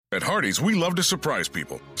At Hardee's, we love to surprise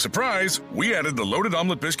people. Surprise! We added the Loaded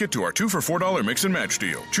Omelet Biscuit to our 2 for $4 mix and match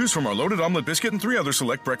deal. Choose from our Loaded Omelet Biscuit and 3 other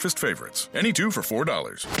select breakfast favorites. Any 2 for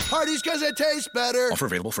 $4. Hardee's, because it tastes better. Offer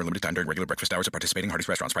available for a limited time during regular breakfast hours at participating Hardee's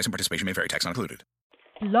restaurants. Price and participation may vary. Tax not included.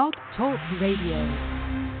 Blog Talk Radio.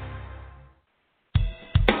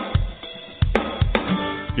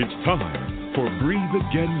 It's time for Breathe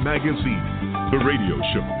Again Magazine, the radio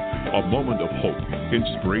show. A moment of hope,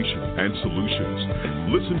 inspiration, and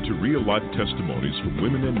solutions. Listen to real-life testimonies from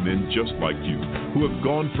women and men just like you who have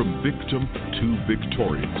gone from victim to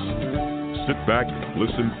victorious. Sit back,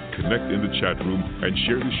 listen, connect in the chat room, and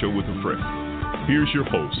share the show with a friend. Here's your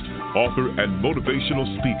host, author, and motivational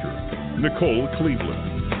speaker, Nicole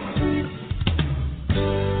Cleveland.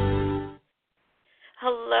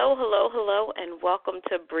 Hello, and welcome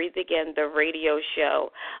to Breathe Again, the radio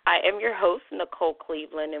show. I am your host, Nicole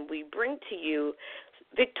Cleveland, and we bring to you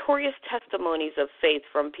victorious testimonies of faith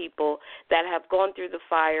from people that have gone through the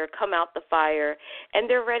fire, come out the fire, and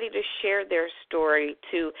they're ready to share their story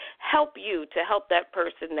to help you, to help that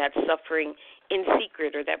person that's suffering in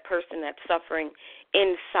secret or that person that's suffering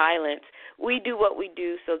in silence. We do what we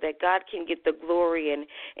do so that God can get the glory, and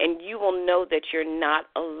you will know that you're not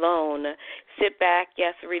alone. Sit back,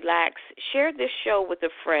 yes, relax. Share this show with a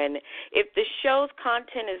friend. If the show's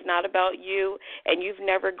content is not about you and you've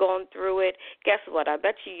never gone through it, guess what? I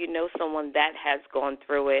bet you know someone that has gone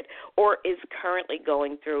through it or is currently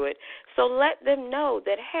going through it. So let them know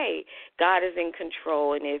that, hey, God is in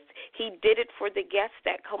control, and if he did it for the guests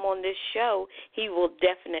that come on this show, he will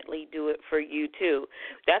definitely do it for you too.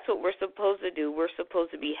 That's what we're supposed to do. We're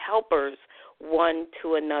supposed to be helpers one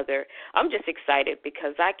to another. I'm just excited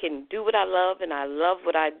because I can do what I love, and I love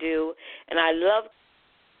what I do, and I love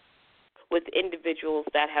with individuals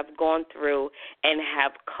that have gone through and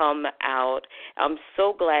have come out. I'm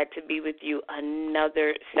so glad to be with you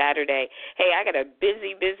another Saturday. Hey, I got a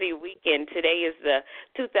busy weekend. Today is the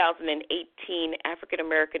 2018 African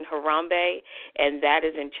American Harambe, and that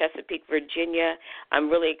is in Chesapeake, Virginia. I'm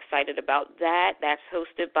really excited about that. That's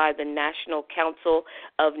hosted by the National Council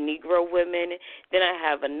of Negro Women. Then I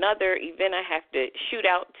have another event I have to shoot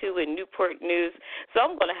out to in Newport News. So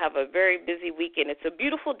I'm going to have a very busy weekend. It's a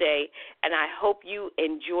beautiful day, and I hope you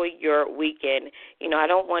enjoy your weekend. You know, I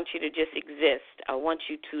don't want you to just exist. I want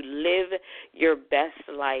you to live your best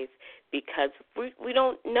life, because we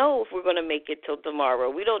don't know if we're going to make it till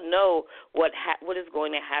tomorrow. We don't know what is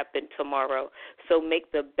going to happen tomorrow. So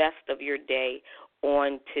make the best of your day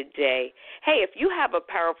on today. Hey, if you have a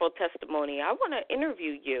powerful testimony, I want to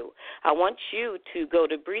interview you. I want you to go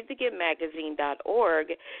to breatheagainmagazine.org,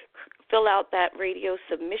 fill out that radio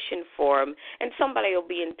submission form, and somebody will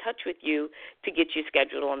be in touch with you to get you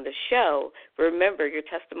scheduled on the show. Remember, your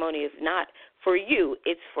testimony is not for you,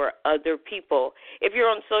 it's for other people. If you're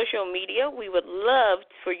on social media, we would love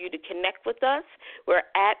for you to connect with us. We're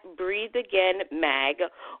at Breathe Again Mag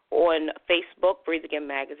on Facebook, Breathe Again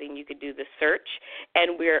Magazine. You could do the search.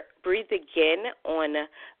 And we're Breathe Again on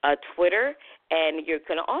Twitter. And you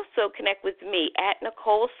can also connect with me at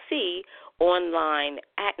Nicole C. Online,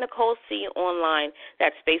 at Nicole C. Online.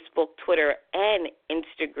 That's Facebook, Twitter, and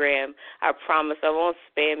Instagram. I promise I won't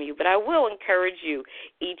spam you, but I will encourage you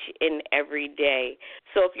each and every day.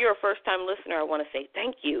 So if you're a first-time listener, I want to say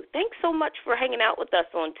thank you. Thanks so much for hanging out with us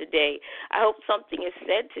on today. I hope something is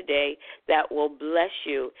said today that will bless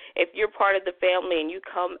you. If you're part of the family and you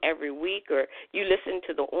come every week or you listen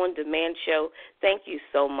to the on-demand show, thank you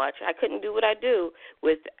so much. I couldn't do what I do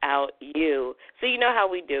without you. So you know how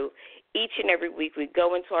we do. Each and every week we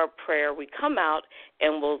go into our prayer, we come out,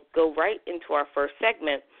 and we'll go right into our first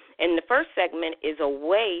segment. And the first segment is A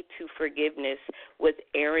Way to Forgiveness with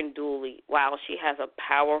Erin Dooley. Wow, she has a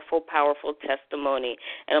powerful testimony,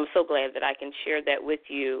 and I'm so glad that I can share that with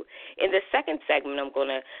you. In the second segment, I'm going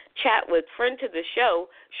to chat with friend to the show,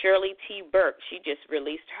 Shirley T. Burke. She just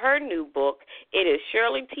released her new book. It is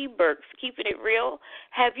Shirley T. Burke's Keeping It Real.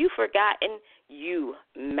 Have You Forgotten You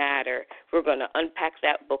Matter? We're going to unpack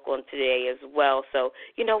that book on today as well. So,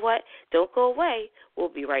 you know what? Don't go away. We'll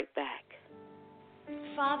be right back.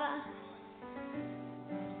 Father,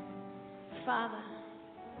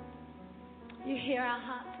 you hear our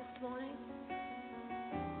hearts this morning.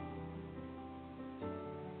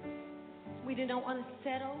 We do not want to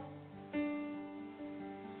settle.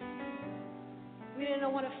 We do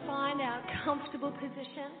not want to find our comfortable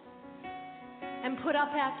position and put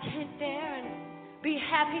up our tent there and be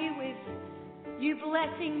happy with you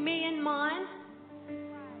blessing me and mine.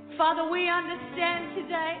 Father, we understand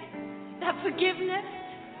today that forgiveness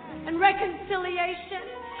and reconciliation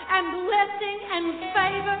and blessing and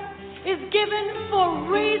favor is given for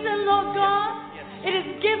a reason, Lord God. It is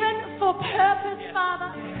given for purpose,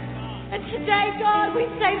 Father. And today, God, we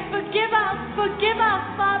say, forgive us,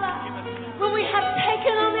 Father, when we have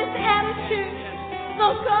taken on this attitude,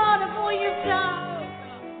 oh God, of all you've done.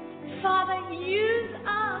 Father, use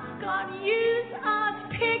us, God, use us,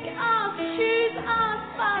 pick us, choose us,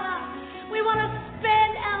 Father. We want to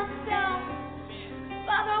spend ourselves.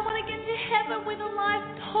 Father, I want to get to heaven with a life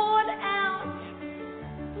poured out,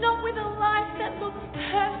 not with a life that looks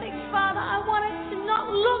perfect, Father. I want it to not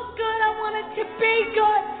look good, I want it to be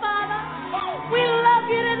good, Father. We love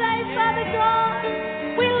you today, Father God.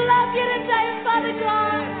 We love you today, Father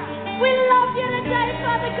God. We love you today,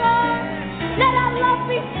 Father God. Let our love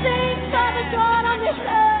be seen, Father God, on this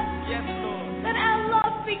earth. Let our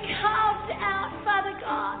love be carved out, Father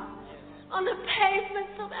God, on the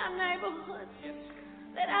pavements of our neighborhoods.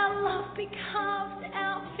 Let our love be carved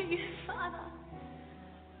out for you, Father.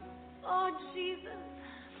 Oh, Jesus,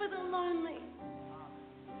 for the lonely.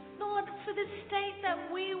 Lord, for the state that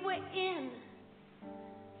we were in.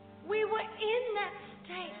 We were in that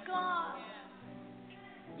state, God.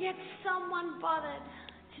 Yet someone bothered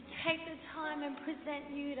to take the time and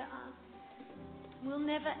present you to us. We'll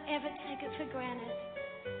never, ever take it for granted.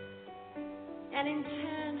 And in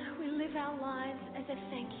turn, we live our lives as a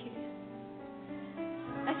thank you.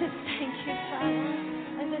 As a thank you, Father.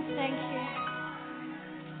 As a thank you.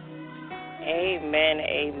 Amen,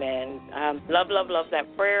 amen. Love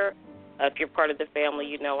that prayer. If you're part of the family,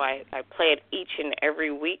 you know I play it each and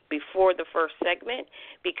every week before the first segment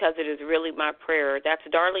because it is really my prayer. That's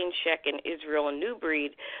Darlene Sheck and Israel and New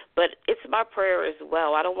Breed, but it's my prayer as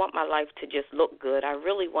well. I don't want my life to just look good. I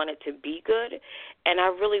really want it to be good, and I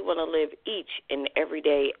really want to live each and every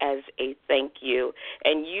day as a thank you,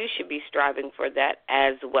 and you should be striving for that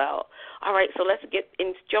as well. All right, so let's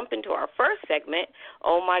jump into our first segment,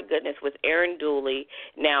 oh my goodness, with Erin Dooley.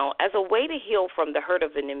 Now, as a way to heal from the hurt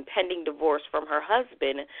of an impending divorce from her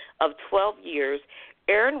husband of 12 years,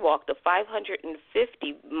 Erin walked a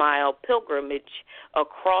 550-mile pilgrimage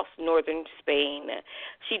across northern Spain.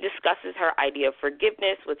 She discusses her idea of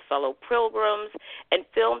forgiveness with fellow pilgrims and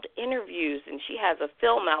filmed interviews, and she has a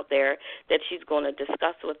film out there that she's going to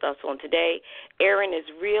discuss with us on today. Erin is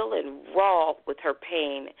real and raw with her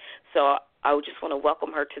pain, so I just want to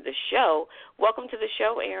welcome her to the show. Welcome to the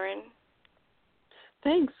show, Erin.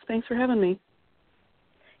 Thanks for having me.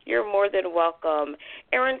 You're more than welcome.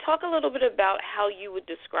 Erin, talk a little bit about how you would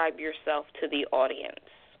describe yourself to the audience.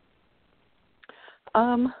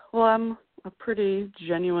 Well, I'm a pretty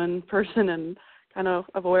genuine person and kind of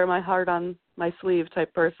wear my heart on my sleeve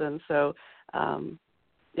type person. So,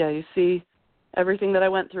 you see everything that I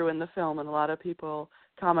went through in the film, and a lot of people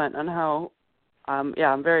comment on how,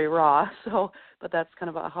 I'm very raw. So, but that's kind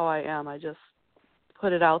of how I am. I just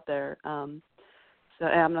put it out there. So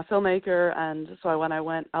I'm a filmmaker, and so when I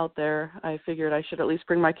went out there, I figured I should at least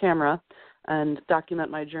bring my camera and document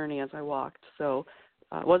my journey as I walked. So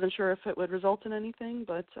I wasn't sure if it would result in anything,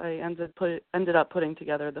 but I ended up putting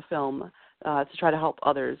together the film to try to help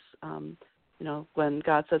others. When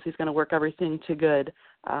God says he's going to work everything to good,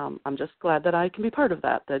 I'm just glad that I can be part of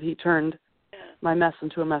that he turned my mess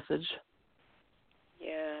into a message.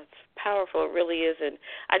 Yeah, it's powerful. It really is. And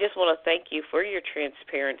I just want to thank you for your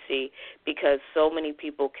transparency because so many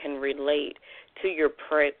people can relate to your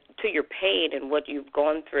pain and what you've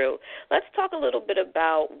gone through. Let's talk a little bit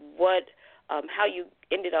about how you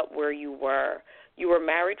ended up where you were. You were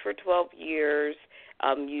married for 12 years.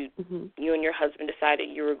 You and your husband decided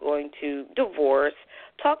you were going to divorce.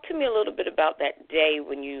 Talk to me a little bit about that day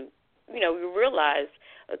when you realized,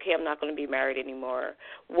 okay, I'm not going to be married anymore.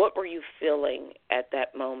 What were you feeling at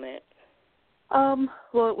that moment?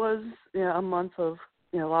 Well, it was a month of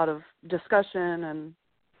a lot of discussion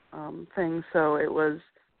and things. So it was,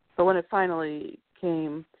 but when it finally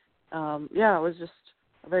came, I was just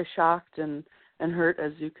very shocked and hurt,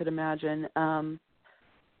 as you could imagine.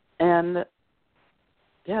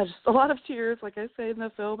 Just a lot of tears, like I say in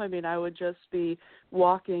the film. I mean, I would just be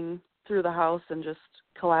walking through the house and just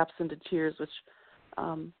collapse into tears, which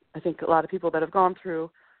I think a lot of people that have gone through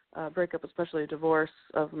a breakup, especially a divorce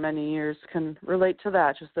of many years, can relate to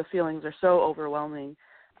that. Just the feelings are so overwhelming.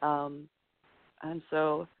 And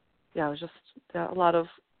so, it was just a lot of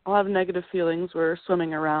negative feelings were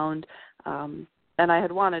swimming around. And I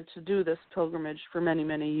had wanted to do this pilgrimage for many,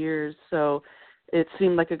 many years, so it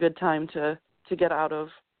seemed like a good time to get out of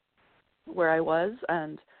where I was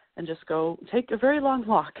and just go take a very long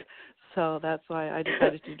walk. So that's why I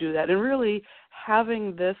decided to do that. And really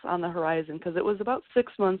having this on the horizon, because it was about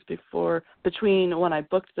 6 months between when I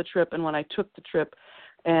booked the trip and when I took the trip.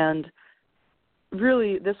 And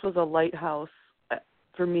really this was a lighthouse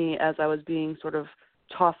for me, as I was being sort of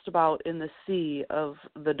tossed about in the sea of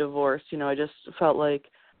the divorce, I just felt like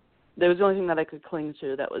there was the only thing that I could cling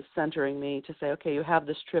to that was centering me to say, okay, you have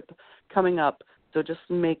this trip coming up, so just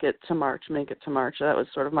make it to March. That was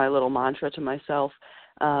sort of my little mantra to myself.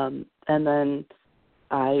 And then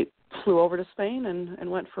I flew over to Spain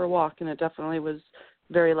and went for a walk, and it definitely was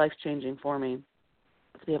very life-changing for me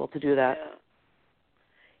to be able to do that.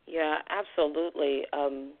 Yeah, absolutely.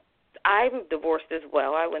 I'm divorced as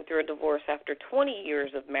well. I went through a divorce after 20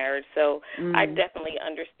 years of marriage, so I definitely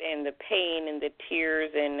understand the pain and the tears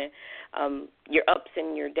and your ups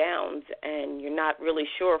and your downs, and you're not really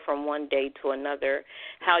sure from one day to another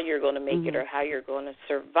how you're going to make it or how you're going to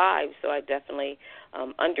survive, so I definitely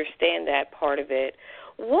understand that part of it.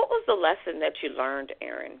 What was the lesson that you learned,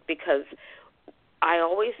 Erin? Because I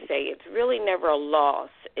always say it's really never a loss.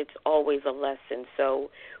 It's always a lesson.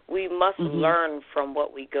 So we must learn from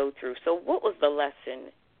what we go through. So what was the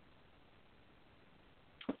lesson?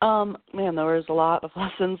 Man, there was a lot of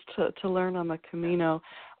lessons to learn on the Camino.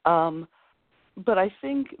 But I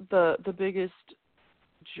think the biggest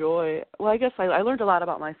joy, well, I guess I learned a lot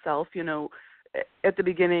about myself. At the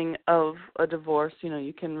beginning of a divorce,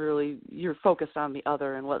 you're focused on the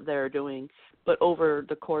other and what they're doing. But over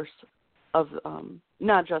the course of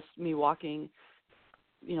not just me walking,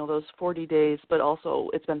 those 40 days, but also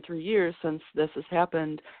it's been 3 years since this has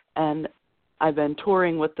happened, and I've been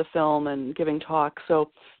touring with the film and giving talks.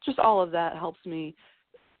 So just all of that helps me,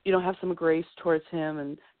 have some grace towards him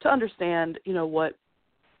and to understand, what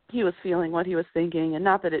he was feeling, what he was thinking, and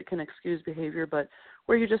not that it can excuse behavior, but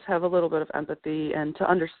where you just have a little bit of empathy and to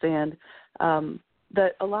understand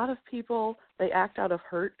that a lot of people, they act out of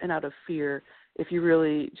hurt and out of fear. If you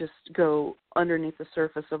really just go underneath the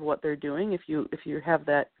surface of what they're doing, if you have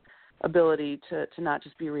that ability to not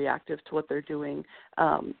just be reactive to what they're doing,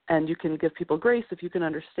 and you can give people grace if you can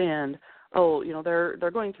understand,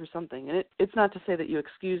 they're going through something. And it's not to say that you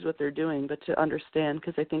excuse what they're doing, but to understand,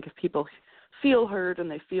 because I think if people feel heard and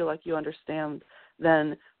they feel like you understand,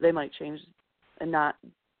 then they might change and not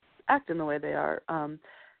act in the way they are.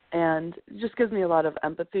 And it just gives me a lot of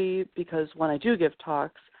empathy, because when I do give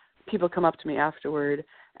talks, people come up to me afterward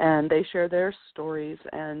and they share their stories,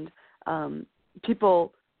 and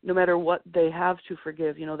people, no matter what they have to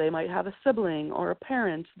forgive, they might have a sibling or a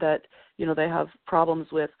parent that, they have problems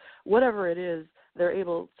with. Whatever it is, they're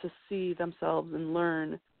able to see themselves and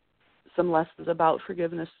learn some lessons about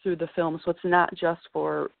forgiveness through the film. So it's not just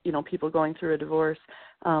for, people going through a divorce,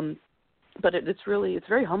 but it's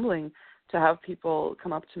very humbling to have people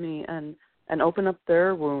come up to me and open up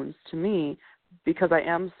their wounds to me, because I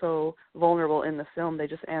am so vulnerable in the film. They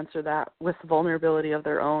just answer that with vulnerability of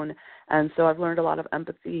their own. And so I've learned a lot of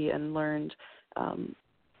empathy and learned,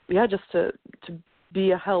 just to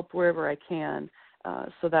be a help wherever I can.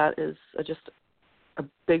 So that is just a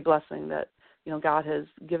big blessing that, God has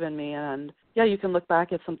given me. And, you can look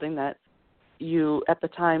back at something that you at the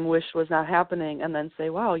time wish was not happening and then say,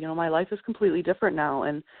 wow, my life is completely different now.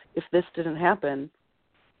 And if this didn't happen,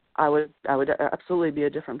 I would absolutely be a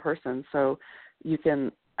different person. So you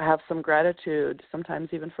can have some gratitude, sometimes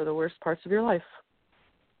even for the worst parts of your life.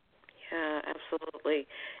 Yeah, absolutely.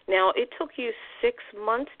 Now, it took you 6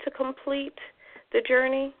 months to complete the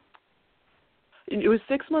journey? It was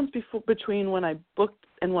 6 months between when I booked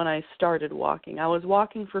and when I started walking. I was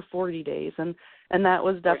walking for 40 days, and that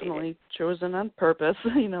was definitely chosen on purpose,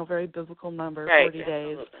 very biblical number, right, 40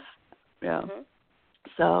 days. Absolutely. Yeah.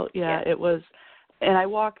 So, it was, and I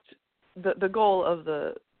walked, the goal of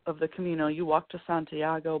the Camino, you walk to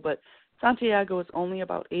Santiago, but Santiago is only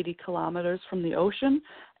about 80 kilometers from the ocean,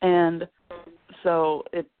 and so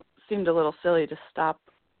it seemed a little silly to stop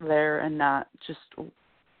there and not just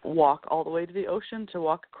walk all the way to the ocean, to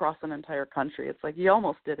walk across an entire country. It's like you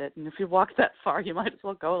almost did it, and if you walk that far, you might as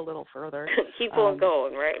well go a little further. Keep on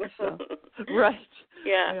going, right? Right.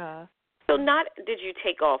 Yeah. So did you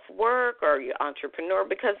take off work, or are you an entrepreneur?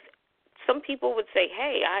 Because some people would say,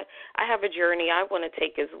 hey, I have a journey I want to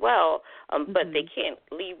take as well, but they can't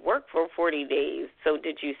leave work for 40 days. So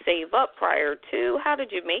did you save up prior to? How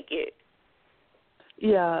did you make it?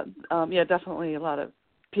 Yeah, definitely a lot of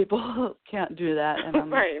people can't do that. And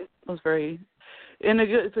right. I was very in a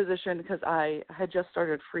good position because I had just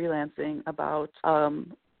started freelancing about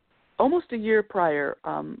almost a year prior.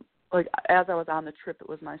 Like as I was on the trip, it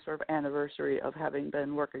was my sort of anniversary of having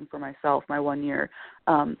been working for myself, my 1 year.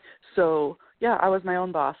 So I was my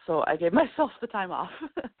own boss, so I gave myself the time off.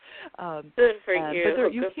 Good for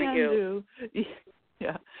you.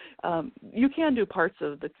 But you can do parts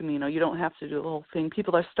of the Camino. You don't have to do the whole thing.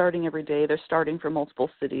 People are starting every day. They're starting from multiple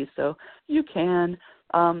cities, so you can.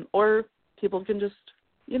 Or people can just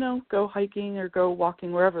go hiking or go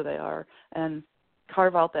walking wherever they are and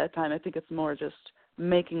carve out that time. I think it's more just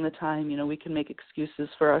making the time. We can make excuses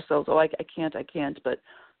for ourselves. Oh, I can't, but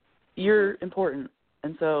you're important.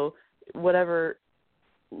 And so whatever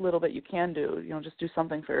little bit you can do, just do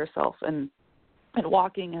something for yourself. And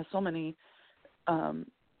walking has so many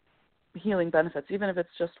healing benefits, even if it's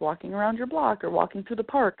just walking around your block or walking through the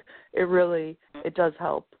park. It does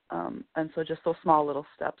help. And so just those small little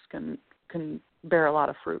steps can bear a lot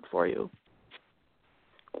of fruit for you.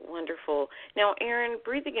 Wonderful. Now, Erin,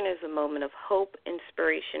 Breathe Again is a moment of hope,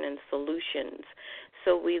 inspiration, and solutions.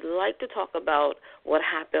 So we like to talk about what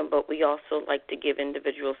happened, but we also like to give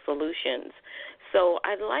individual solutions. So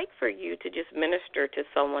I'd like for you to just minister to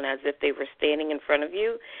someone as if they were standing in front of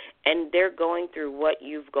you and they're going through what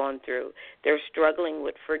you've gone through. They're struggling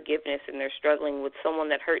with forgiveness and they're struggling with someone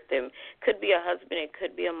that hurt them. Could be a husband, it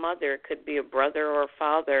could be a mother, it could be a brother or a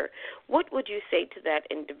father. What would you say to that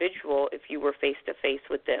individual if you were face-to-face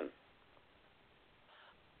with them?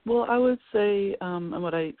 Well, I would say, and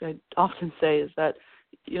what I often say is that,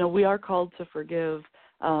 we are called to forgive,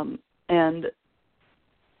 and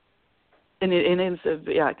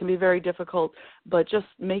it can be very difficult, but just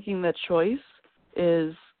making that choice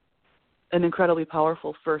is an incredibly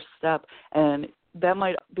powerful first step, and that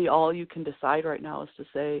might be all you can decide right now is to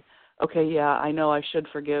say, okay, yeah, I know I should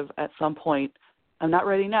forgive at some point. I'm not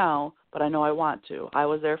ready now, but I know I want to. I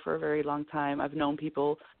was there for a very long time. I've known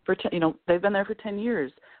people for, they've been there for 10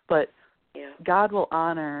 years, but God will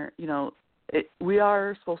honor, we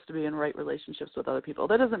are supposed to be in right relationships with other people.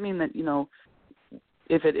 That doesn't mean that,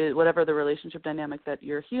 if it is whatever the relationship dynamic that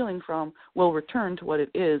you're healing from will return to what it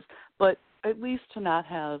is, but at least to not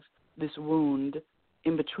have this wound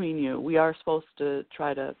in between you. We are supposed to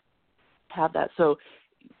try to have that. So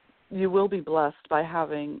you will be blessed by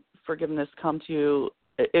having forgiveness come to you.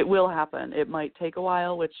 It will happen. It might take a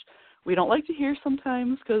while, which we don't like to hear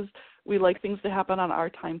sometimes because we like things to happen on our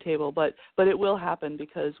timetable, but it will happen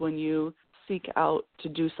because when you seek out to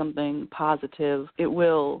do something positive, it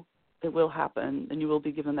will happen, and you will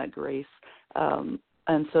be given that grace.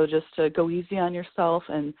 And so just to go easy on yourself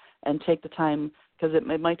and take the time, because it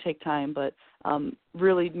might take time, but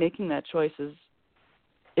really making that choice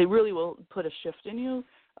it really will put a shift in you.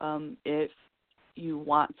 If you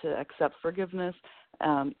want to accept forgiveness,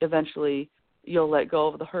 eventually you'll let go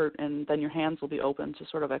of the hurt, and then your hands will be open to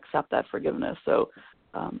sort of accept that forgiveness. So,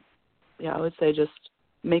 I would say just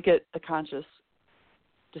make it a conscious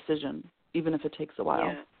decision, even if it takes a while.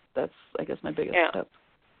 Yeah. That's, I guess, my biggest step.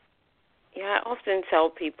 Yeah, I often tell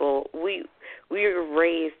people we are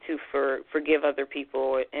raised to forgive other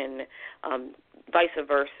people and vice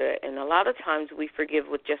versa, and a lot of times we forgive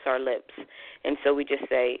with just our lips, and so we just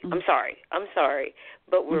say, I'm sorry,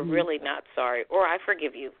 but we're really not sorry, or I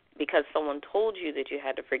forgive you because someone told you that you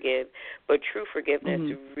had to forgive, but true forgiveness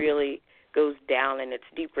really goes down, and it's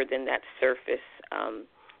deeper than that surface,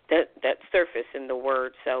 that surface in the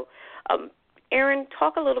word. So, Erin,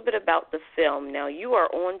 talk a little bit about the film. Now, you are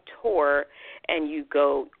on tour, and you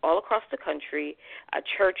go all across the country.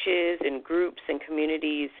 Churches and groups and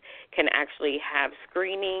communities can actually have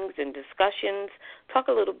screenings and discussions. Talk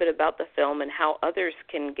a little bit about the film and how others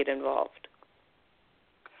can get involved.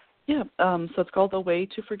 Yeah, so it's called The Way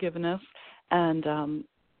to Forgiveness, and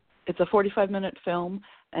it's a 45-minute film,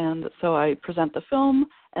 and so I present the film,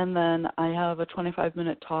 and then I have a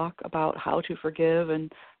 25-minute talk about how to forgive, and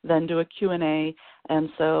then do a Q&A. And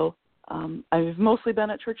so I've mostly been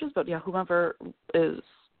at churches, but whomever is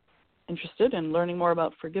interested in learning more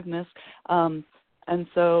about forgiveness. And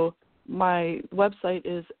so my website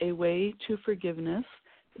is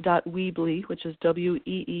awaytoforgiveness.weebly, which is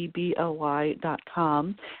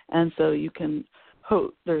WEEBLY.com. And so you can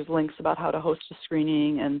there's links about how to host a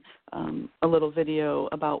screening and a little video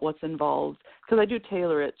about what's involved, because I do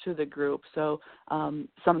tailor it to the group. So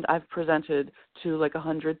I've presented to like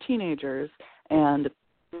 100 teenagers, and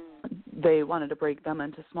they wanted to break them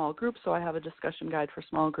into small groups, so I have a discussion guide for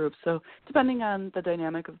small groups. So depending on the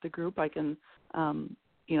dynamic of the group, I can,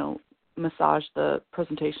 massage the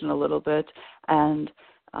presentation a little bit. And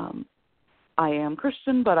I am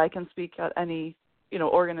Christian, but I can speak at any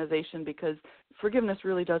organization, because forgiveness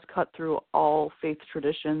really does cut through all faith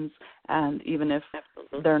traditions, and even if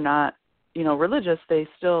they're not, religious, they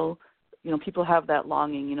still, people have that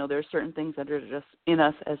longing. There are certain things that are just in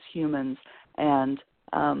us as humans, and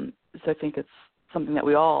so I think it's something that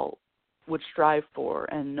we all would strive for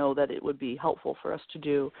and know that it would be helpful for us to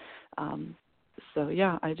do. I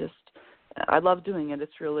love doing it.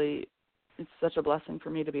 It's such a blessing for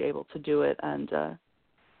me to be able to do it, and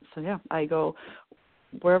I go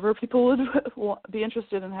wherever people would be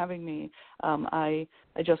interested in having me. I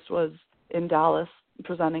just was in Dallas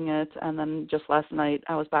presenting it, and then just last night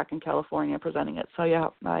I was back in California presenting it. So, yeah,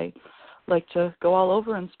 I like to go all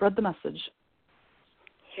over and spread the message.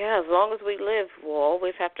 Yeah, as long as we live, we'll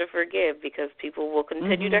always have to forgive because people will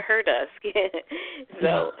continue to hurt us.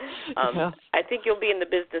 So I think you'll be in the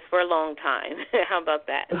business for a long time. How about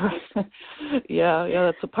that? Yeah,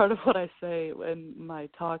 that's a part of what I say in my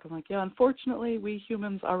talk. I'm like, unfortunately, we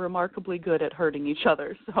humans are remarkably good at hurting each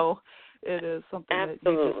other. So it is something that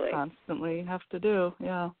you just constantly have to do.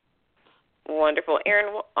 Yeah. Wonderful.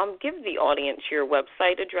 Erin, give the audience your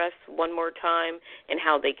website address one more time and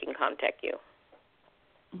how they can contact you.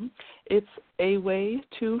 It's A Way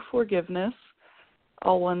to Forgiveness,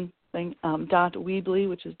 all one thing, .weebly,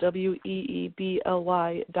 which is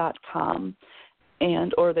WEEBLY.com,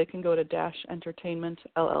 or they can go to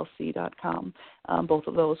 -entertainmentllc.com. Both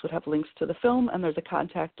of those would have links to the film, and there's a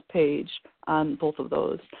contact page on both of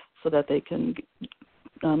those so that they can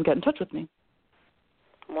get in touch with me.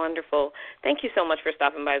 Wonderful. Thank you so much for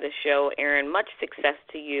stopping by the show, Erin. Much success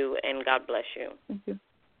to you, and God bless you. Thank you.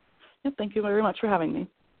 Thank you very much for having me.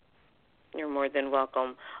 You're more than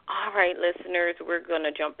welcome. All right, listeners, we're going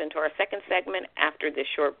to jump into our second segment after this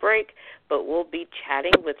short break, but we'll be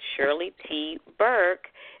chatting with Shirley T. Burke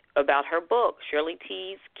about her book, Shirley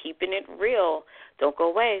T's Keeping It Real. Don't go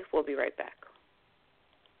away. We'll be right back.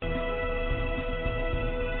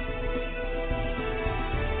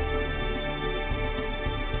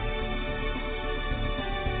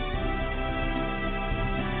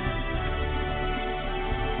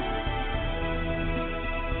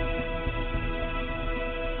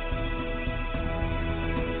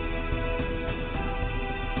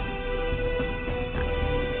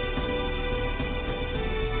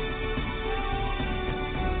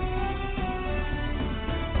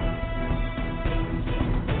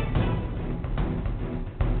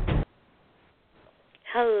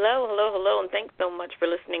 Hello, and thanks so much for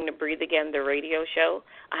listening to Breathe Again, the radio show.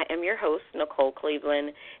 I am your host, Nicole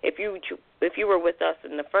Cleveland. If you were with us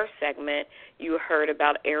in the first segment, you heard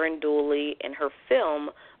about Erin Dooley and her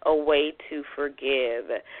film, A Way to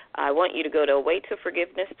Forgive. I want you to go to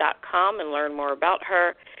awaytoforgiveness.com and learn more about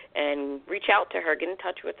her and reach out to her, get in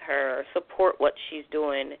touch with her, support what she's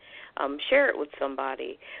doing, share it with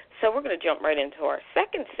somebody. So we're going to jump right into our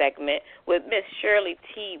second segment with Miss Shirley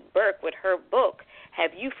T. Burke with her book,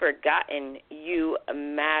 Have You Forgotten You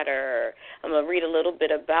Matter? I'm going to read a little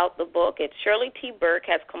bit about the book. Shirley T. Burke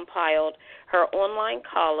has compiled her online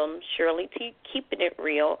column, Shirley T. Keeping It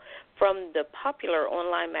Real, from the popular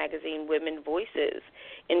online magazine Women Voices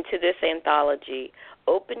into this anthology.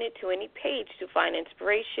 Open it to any page to find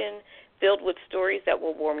inspiration filled with stories that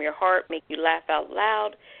will warm your heart, make you laugh out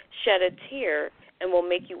loud, shed a tear, and will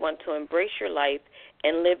make you want to embrace your life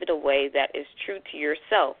and live it a way that is true to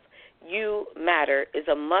yourself. You Matter is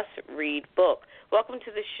a must-read book. Welcome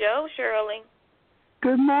to the show, Shirley.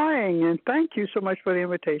 Good morning, and thank you so much for the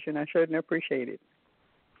invitation. I certainly appreciate it.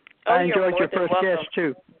 Oh, I enjoyed your first welcome. guest,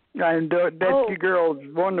 too. I enjoyed that girl was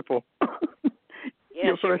wonderful. Yeah,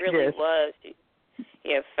 your she first really guest. was.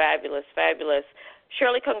 Yeah, fabulous.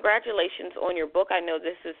 Shirley, congratulations on your book. I know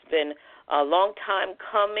this has been a long time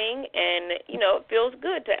coming, and, it feels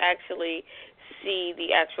good to actually see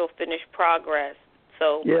the actual finished progress.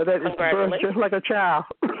 So, yeah, that is congratulations. just like a child.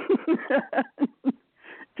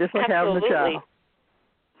 Just like Absolutely. having a child.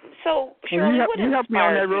 So, Shirley, what helped me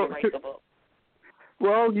on that inspired you road to write the book?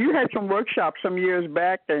 Well, you had some workshops some years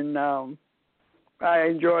back, and I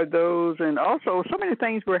enjoyed those. And also, so many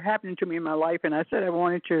things were happening to me in my life, and I said I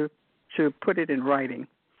wanted to put it in writing.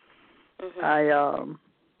 Mm-hmm.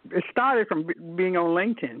 It started from being on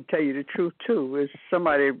LinkedIn, tell you the truth, too. Is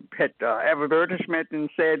somebody had advertisement and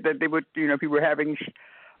said that they would, if you were having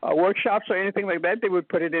workshops or anything like that, they would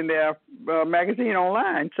put it in their magazine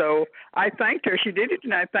online. So I thanked her. She did it,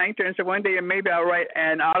 and I thanked her and said, one day maybe I'll write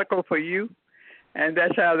an article for you. And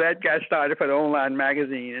that's how that got started for the online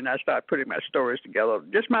magazine, and I started putting my stories together.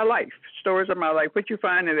 Just my life, stories of my life. What you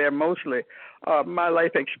find in there mostly my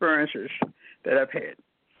life experiences that I've had.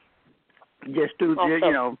 Just through,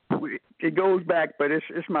 it goes back, but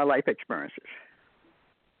it's my life experiences.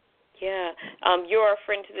 Yeah. You're a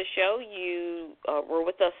friend to the show. You were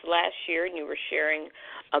with us last year, and you were sharing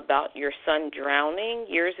about your son drowning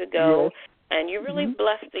years ago. Yes. And you really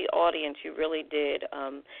blessed the audience. You really did,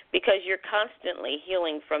 because you're constantly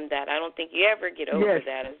healing from that. I don't think you ever get over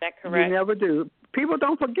that. Is that correct? You never do. People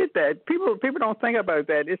don't forget that. People don't think about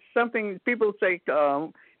that. It's something people say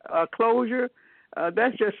closure.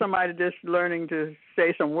 That's just somebody just learning to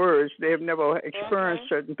say some words. They have never experienced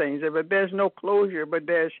certain things. But there's no closure, but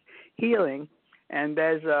there's healing. And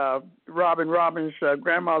there's Robin Robbins'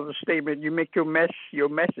 grandmother's statement, you make your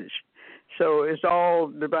message. So it's all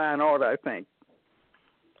divine order, I think.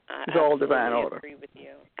 It's all divine order. Agree with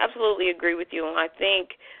you. Absolutely agree with you. And I think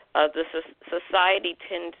the society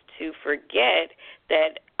tends to forget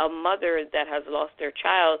that a mother that has lost their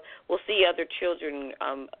child will see other children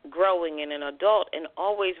growing in an adult and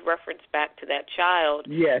always reference back to that child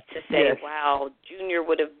to say, wow, Junior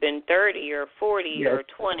would have been 30 or 40 or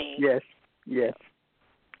 20. Yes.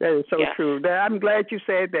 That is so true. I'm glad you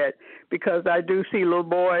said that, because I do see little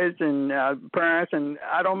boys and parents, and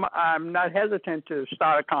I'm not hesitant to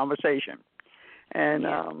start a conversation.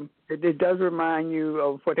 And it does remind you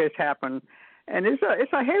of what has happened. And it's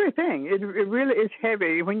a heavy thing. It really is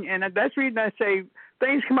heavy. And that's the reason I say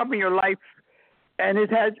things come up in your life, and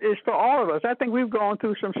it's for all of us. I think we've gone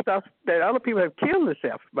through some stuff that other people have killed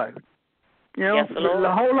themselves about. You know,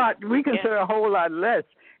 a whole lot. We consider a whole lot less,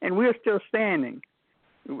 and we're still standing.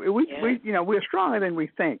 We're stronger than we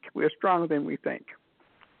think.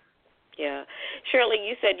 Yeah. Shirley,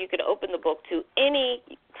 you said you could open the book to any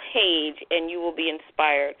page and you will be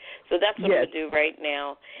inspired. So that's what I'm going to do right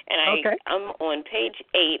now. And I'm on page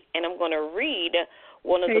 8, and I'm going to read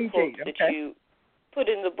one of the quotes that you put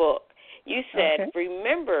in the book. You said,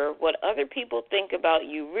 remember, what other people think about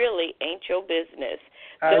you really ain't your business.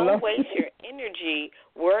 Don't waste your energy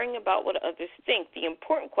worrying about what others think. The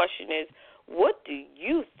important question is, what do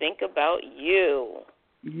you think about you?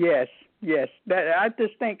 Yes. That I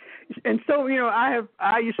just think, and so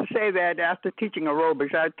I used to say that after teaching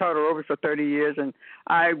aerobics. I taught aerobics for 30 years, and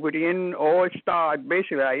I would end or start.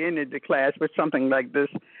 Basically, I ended the class with something like this,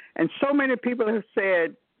 and so many people have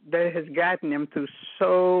said that has gotten them through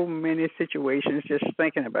so many situations just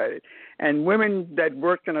thinking about it. And women that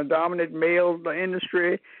worked in a dominant male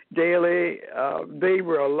industry daily, they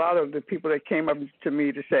were a lot of the people that came up to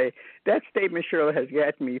me to say, that statement, Shirley, has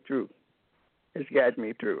gotten me through.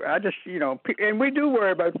 I just, and we do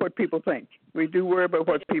worry about what people think. But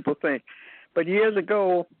years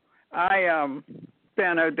ago, I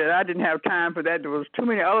found out that I didn't have time for that. There was too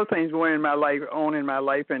many other things going on in my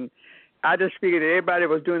life, and I just figured that everybody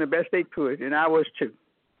was doing the best they could, and I was too.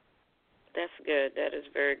 That's good. That is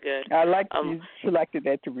very good. I like you selected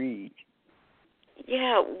that to read.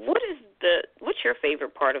 Yeah. What's your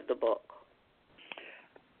favorite part of the book?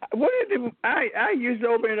 I usually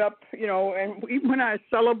open it up, and even when I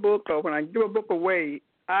sell a book or when I give a book away,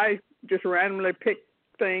 I just randomly pick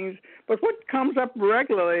things. But what comes up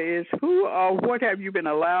regularly is who or what have you been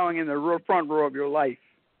allowing in the front row of your life?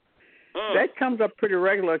 That comes up pretty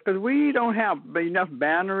regular because we don't have enough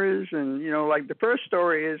boundaries. And, like the first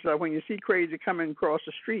story is when you see crazy coming across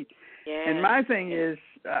the street. Yeah. And my thing is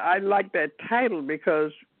I like that title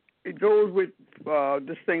because it goes with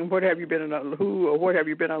this thing, what have you been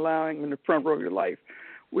allowing in the front row of your life?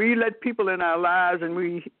 We let people in our lives,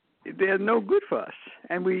 and they're no good for us.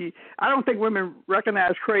 And I don't think women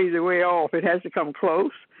recognize crazy way off. It has to come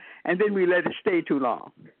close, and then we let it stay too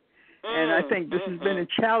long. And I think this has been a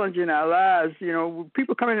challenge in our lives.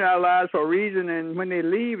 People come into our lives for a reason, and when they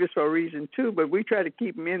leave, it's for a reason too. But we try to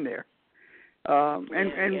keep them in there.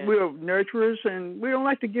 And we're nurturers, and we don't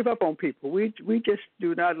like to give up on people. We just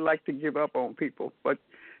do not like to give up on people. But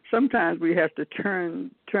sometimes we have to turn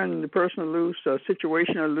the person loose, a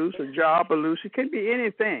situation loose, a job loose. It could be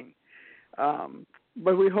anything.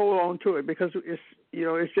 But we hold on to it because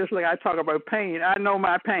it's just like I talk about pain. I know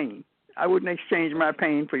my pain. I wouldn't exchange my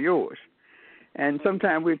pain for yours. And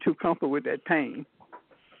sometimes we're too comfortable with that pain.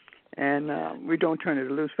 And we don't turn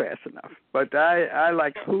it loose fast enough. But I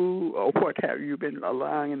like who or what have you been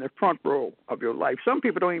allowing in the front row of your life. Some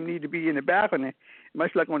people don't even need to be in the balcony,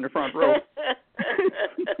 much like on the front row.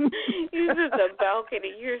 You just the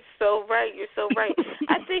balcony. You're so right.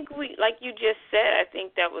 I think like you just said, I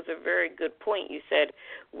think that was a very good point. You said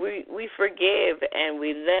we forgive and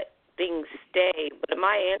we let things stay. But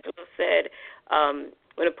Maya Angelou said,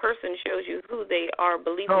 when a person shows you who they are,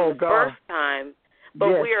 believe them the first time, but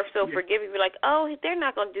we are so forgiving. We're like, they're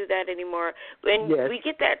not going to do that anymore. And we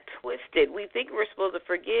get that twisted. We think we're supposed to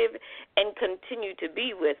forgive and continue to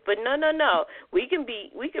be with. But no. We can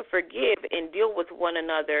forgive and deal with one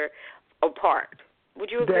another apart. Would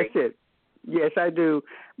you agree? That's it. Yes, I do.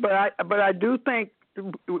 But I do think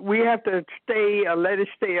we have to stay or let it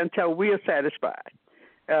stay until we are satisfied.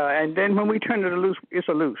 And then when we turn it loose, it's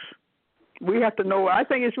a loose. We have to know. I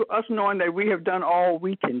think it's us knowing that we have done all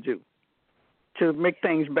we can do to make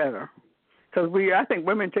things better. Because I think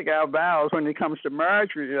women take our vows when it comes to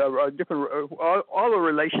marriage or different all the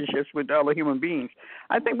relationships with other human beings.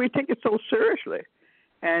 I think we take it so seriously.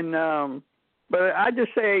 And but I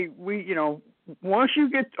just say once you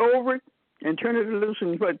get over it, and turn it loose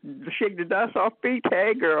and shake the dust off feet.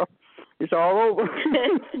 Hey, girl, it's all over.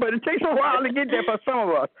 But it takes a while to get there for some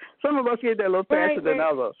of us. Some of us get there a little faster than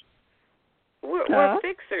others. We're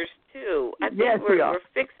fixers, too. I think we're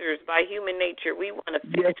fixers by human nature. We want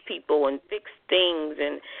to fix people and fix things,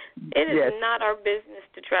 and it is not our business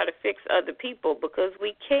to try to fix other people because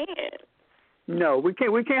we can't. No, we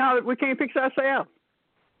can't. We can't fix ourselves.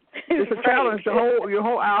 It's a challenge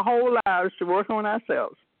our whole lives to work on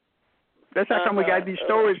ourselves. That's how come we got these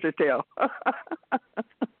stories to tell.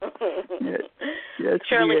 Yes,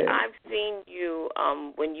 Shirley, I've seen you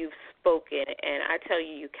when you've spoken, and I tell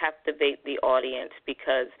you, you captivate the audience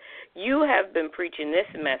because you have been preaching this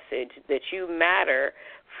message that you matter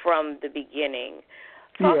from the beginning.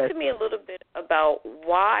 Talk to me a little bit about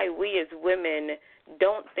why we as women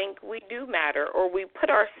don't think we do matter, or we put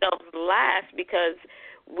ourselves last because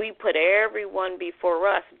we put everyone before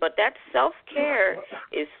us. But that self-care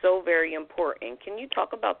is so very important. Can you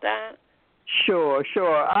talk about that? Sure.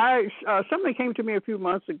 Something came to me a few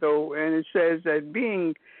months ago, and it says that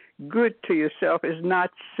being good to yourself is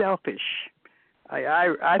not selfish.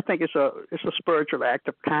 I think it's a spiritual act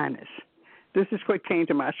of kindness. This is what came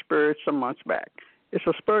to my spirit some months back. It's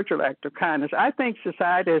a spiritual act of kindness. I think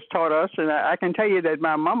society has taught us, and I can tell you that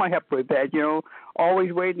my mama helped with that,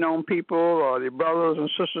 always waiting on people or the brothers and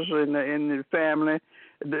sisters in the family.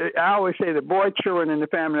 I always say the boy children in the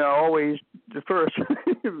family are always the first.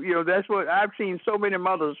 That's what I've seen so many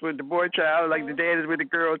mothers with the boy child, like the dad is with the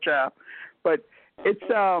girl child. But it's,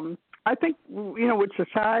 I think, with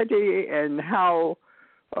society and how,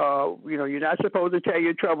 you're not supposed to tell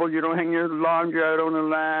your trouble. You don't hang your laundry out on the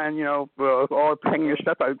line, or hang your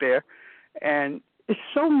stuff out there. And it's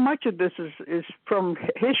so much of this is from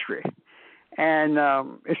history. And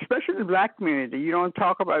especially the black community, you don't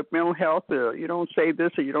talk about mental health, or you don't say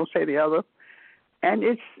this or you don't say the other. And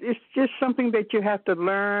it's just something that you have to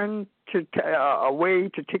learn a way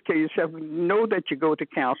to take care of yourself. Know that you go to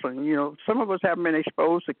counseling. Some of us haven't been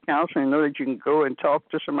exposed to counseling. Know that you can go and talk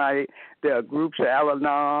to somebody. There are groups,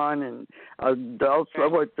 Al-Anon and adults,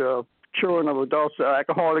 children of adults,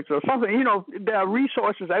 alcoholics or something. There are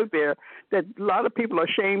resources out there that a lot of people are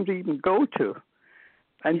ashamed to even go to.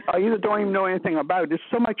 And either don't even know anything about it. There's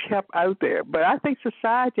so much help out there. But I think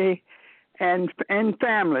society and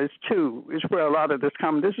families, too, is where a lot of this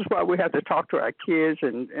comes. This is why we have to talk to our kids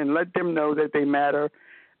and let them know that they matter.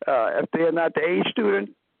 If they're not the A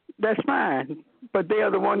student, that's fine. But they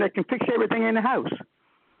are the one that can fix everything in the house.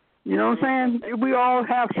 You know what I'm saying? We all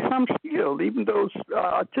have some skill. Even those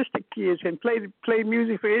autistic kids can play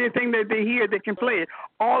music for anything that they hear, they can play it.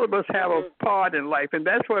 All of us have a part in life, and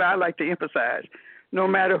that's what I like to emphasize. No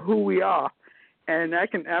matter who we are. And I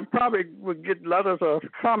probably would get letters or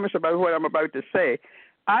comments about what I'm about to say.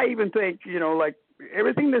 I even think, like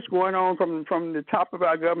everything that's going on from the top of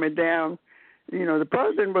our government down, the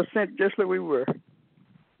president was sent just like we were.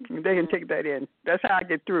 They can take that in. That's how I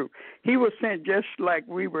get through. He was sent just like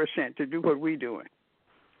we were sent to do what we're doing.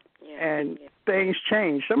 And things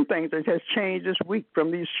change. Some things that has changed this week from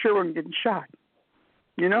these children getting shot.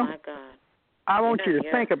 My God. I want you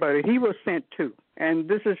to think about it. He was sent too. And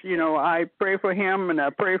this is, I pray for him and I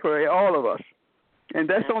pray for all of us. And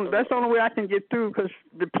that's the only way I can get through because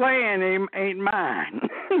the plan ain't mine.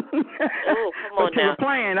 Oh, come on now. The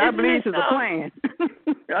plan, I believe it's a plan.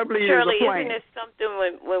 I believe Shirley, it's a plan. Isn't it something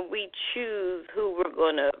when we choose who we're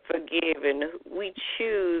going to forgive and we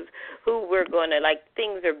choose who we're going to, like,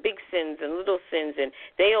 things are big sins and little sins, and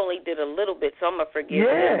they only did a little bit, so I'm going to forgive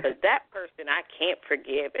them. But that person I can't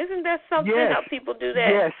forgive. Isn't that something, how people do that?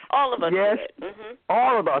 Yes. All of us do it.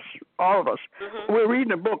 All of us. We're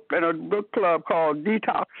reading a book in a book club called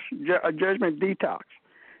Detox, a Judgment Detox.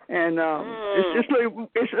 And it's just like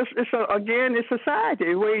it's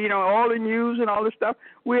society where all the news and all this stuff,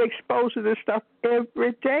 we're exposed to this stuff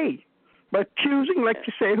every day. But choosing, like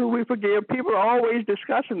you say, who we forgive, people are always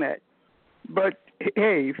discussing that. But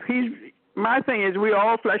hey, my thing is, we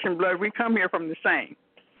all flesh and blood. We come here from the same.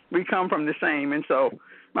 We come from the same, and so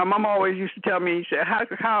my mom always used to tell me, she said,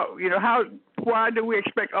 why do we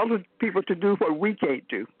expect other people to do what we can't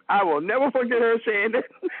do? I will never forget her saying that.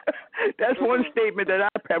 That's one statement that I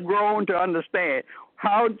have grown to understand.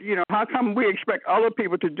 How come we expect other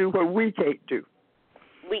people to do what we can't do?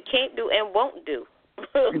 We can't do and won't do.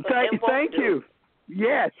 Thank you.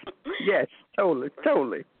 Yes, totally.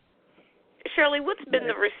 Shirley, what's been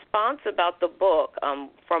the response about the book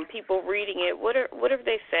from people reading it? What are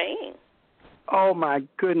they saying? Oh, my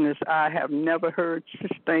goodness, I have never heard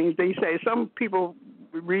such things. They say some people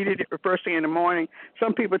read it first thing in the morning.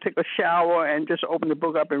 Some people take a shower and just open the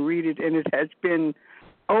book up and read it, and it has been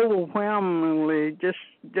overwhelmingly just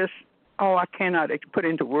I cannot put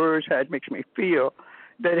into words how it makes me feel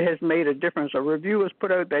that it has made a difference. A review was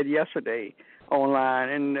put out that yesterday online,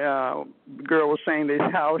 and the girl was saying this,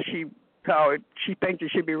 how she thinks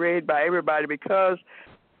it should be read by everybody, because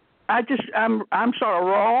I'm sort of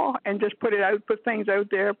raw and just put things out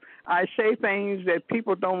there. I say things that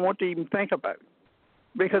people don't want to even think about,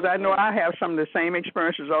 because I know I have some of the same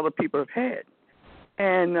experiences other people have had.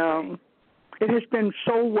 And it has been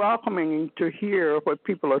so welcoming to hear what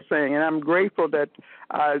people are saying, and I'm grateful that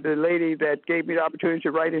the lady that gave me the opportunity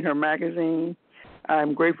to write in her magazine,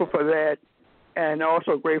 I'm grateful for that, and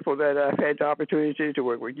also grateful that I've had the opportunity to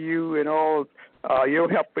work with you and all your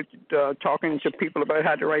help with talking to people about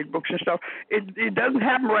how to write books and stuff. It doesn't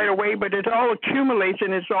happen right away, but it all accumulates,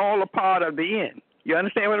 and it's all a part of the end. You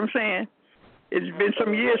understand what I'm saying? It's been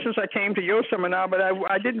some years since I came to your seminar, but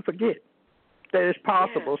I didn't forget that it's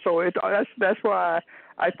possible. So that's why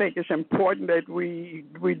I think it's important that we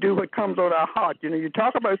do what comes on our heart. You know, you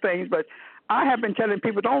talk about things, but I have been telling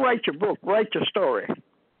people, don't write your book, write your story.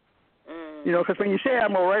 You know, because when you say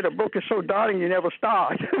I'm going to write a book, it's so daunting you never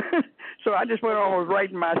start. So I just went on with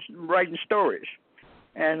writing stories.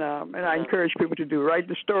 And I encourage people to write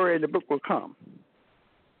the story, and the book will come.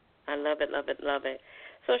 I love it, love it, love it.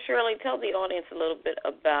 So, Shirley, tell the audience a little bit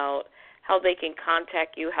about how they can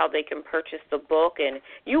contact you, how they can purchase the book. And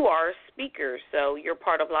you are a speaker, so you're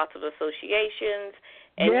part of lots of associations,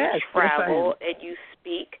 and you travel and you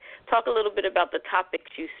speak. Talk a little bit about the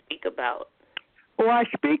topics you speak about. Well, I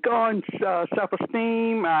speak on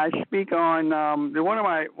self-esteem. I speak on one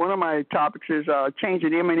of my topics is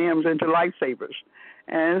changing M&Ms into lifesavers,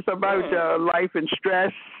 and it's about life and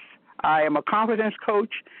stress. I am a confidence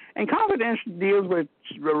coach, and confidence deals with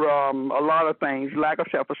a lot of things: lack of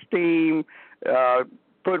self-esteem. When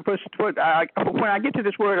I get to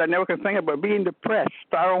this word, I never can think about being depressed.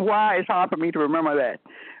 I don't know why it's hard for me to remember that,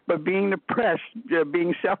 but being depressed,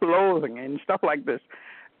 being self-loathing, and stuff like this.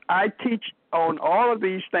 I teach on all of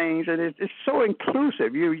these things, and it's so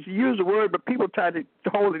inclusive. You use the word, but people try to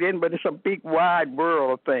hold it in, but it's a big, wide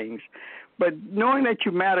world of things. But knowing that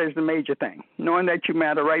you matter is the major thing, knowing that you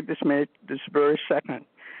matter right this minute, this very second.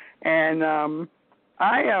 And the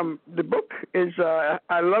book is,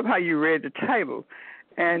 I love how you read the title,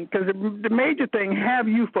 and because the major thing, have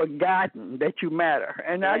you forgotten that you matter?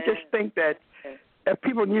 And I just think that if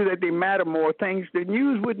people knew that they matter more, the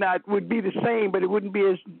news would be the same, but it wouldn't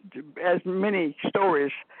be as many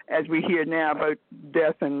stories as we hear now about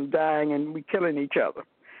death and dying and we killing each other.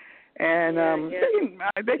 And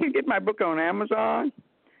they can get my book on Amazon.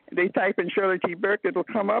 They type in Shirley T. Burke, it'll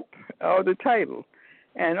come up, or the title.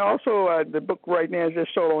 And also the book right now is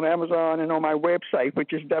just sold on Amazon and on my website,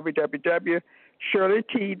 which is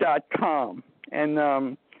www.shirleyt.com.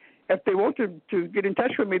 And if they want to get in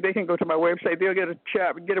touch with me, they can go to my website. They'll get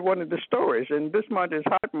one of the stories. And this month is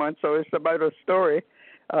Heart Month, so it's about a story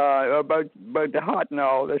about the heart and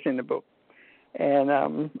all that's in the book. And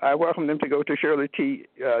I welcome them to go to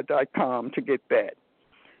shirleyt.com to get that.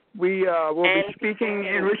 We will be speaking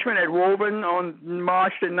in Richmond at Woburn on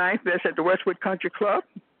March the 9th. That's at the Westwood Country Club.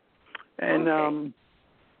 And,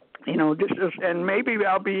 and maybe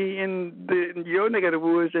I'll be in your neck of the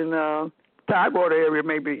woods in Tidewater area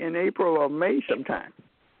maybe in April or May sometime.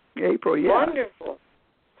 April, yeah. Wonderful.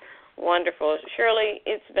 Wonderful. Shirley,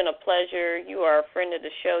 it's been a pleasure. You are a friend of the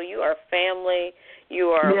show. You are family. You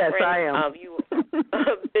are a friend of you,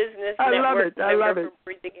 a business network. I love it.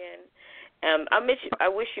 Breathe Again. I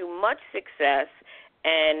wish you much success,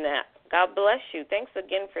 and God bless you. Thanks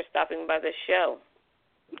again for stopping by the show.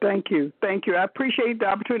 Thank you. I appreciate the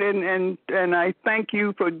opportunity, and I thank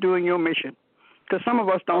you for doing your mission. Because some of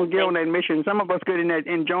us don't get on that mission. Some of us get in that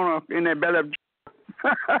belly of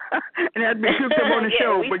and that'd be good on the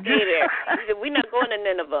show. We stay there. We're not going to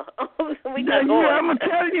Nineveh. We're not going. I'm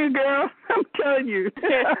telling you, girl. I'm telling you.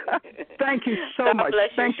 Thank you so much. God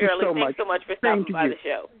bless you, Thank Shirley. you so much. Thanks so much for stopping by the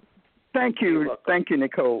show. Thank you. Thank you,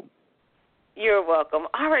 Nicole. You're welcome.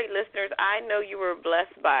 All right, listeners, I know you were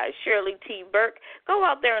blessed by Shirley T. Burke. Go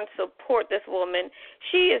out there and support this woman.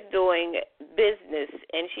 She is doing business,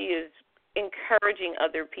 and she is encouraging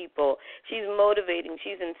other people. She's motivating.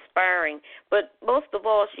 She's inspiring. But most of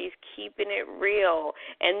all, she's keeping it real.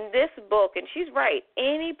 And this book, and she's right,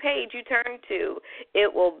 any page you turn to,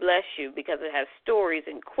 it will bless you because it has stories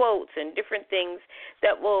and quotes and different things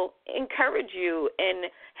that will encourage you and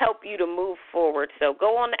help you to move forward. So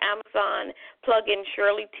go on Amazon, plug in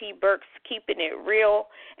Shirley T. Burke's Keeping It Real,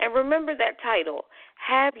 and remember that title,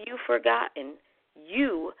 Have You Forgotten?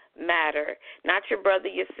 You matter. Not your brother,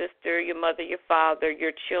 your sister, your mother, your father,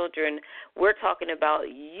 your children. We're talking about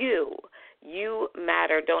you. You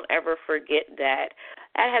matter. Don't ever forget that.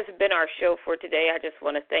 that has been our show for today. I just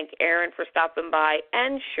want to thank Aaron for stopping by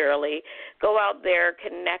and Shirley. Go out there,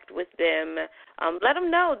 connect with them. Let them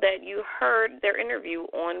know that you heard their interview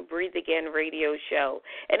on Breathe Again radio show.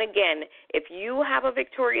 And again, if you have a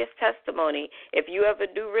victorious testimony, if you have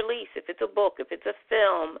a new release, if it's a book, if it's a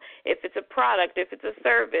film, if it's a product, if it's a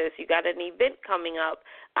service, you got an event coming up,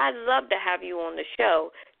 I'd love to have you on the show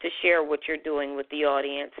to share what you're doing with the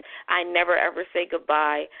audience. I never, ever say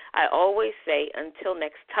goodbye. I always say until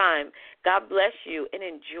next time, God bless you and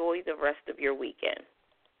enjoy the rest of your weekend.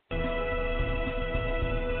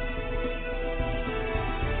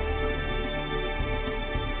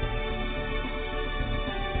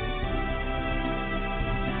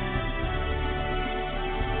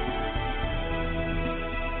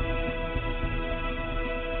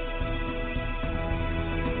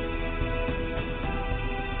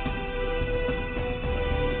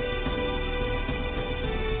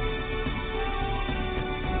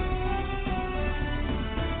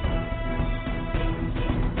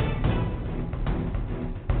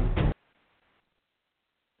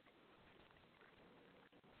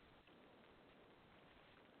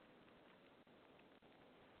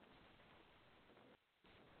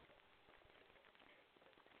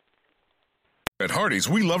 At Hardee's,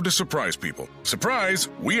 we love to surprise people. Surprise!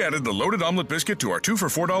 We added the Loaded Omelet Biscuit to our 2 for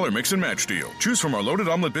 $4 mix and match deal. Choose from our Loaded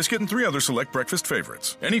Omelet Biscuit and 3 other select breakfast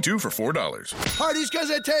favorites. Any 2 for $4. Hardee's, because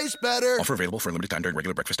it tastes better. Offer available for a limited time during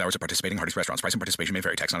regular breakfast hours at participating Hardee's restaurants. Price and participation may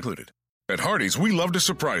vary. Tax not included. At Hardee's, we love to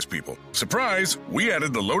surprise people. Surprise! We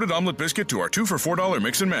added the Loaded Omelet Biscuit to our 2 for $4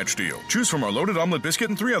 mix and match deal. Choose from our Loaded Omelet Biscuit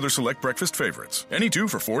and 3 other select breakfast favorites. Any 2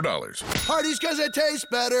 for $4. Hardee's, because it tastes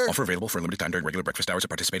better. Offer available for a limited time during regular breakfast hours at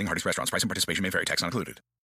participating Hardee's restaurants. Price and participation may vary. Tax not included.